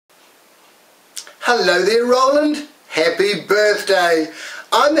Hello there, Roland. Happy birthday.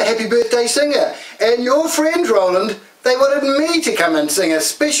 I'm the Happy Birthday Singer, and your friend Roland, they wanted me to come and sing a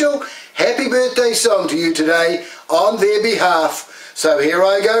special happy birthday song to you today on their behalf. So here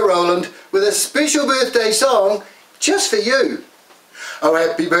I go, Roland, with a special birthday song just for you. Oh,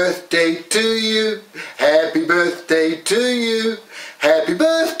 happy birthday to you, happy birthday to you, happy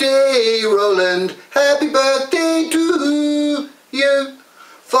birthday, Roland, happy birthday to you.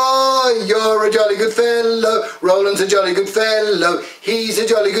 For you're a jolly good fellow, Roland's a jolly good fellow, he's a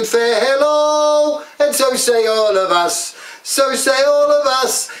jolly good fellow, and so say all of us, so say all of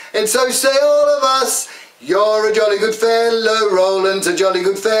us, and so say all of us. You're a jolly good fellow, Roland's a jolly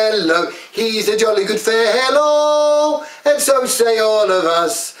good fellow, he's a jolly good fellow, and so say all of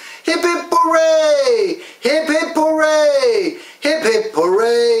us. Hip hip hooray, hip hip hooray, hip hip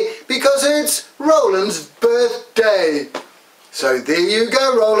hooray, because it's Roland's birthday. So there you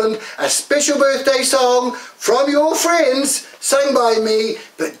go, Roland, a special birthday song from your friends, sung by me,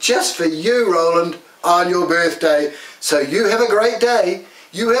 but just for you, Roland, on your birthday. So you have a great day,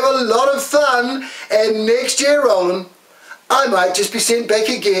 you have a lot of fun, and next year, Roland, I might just be sent back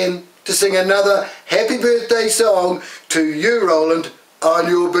again to sing another happy birthday song to you, Roland, on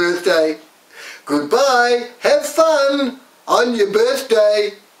your birthday. Goodbye, have fun on your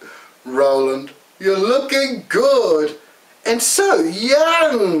birthday. Roland, you're looking good. And so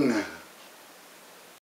young!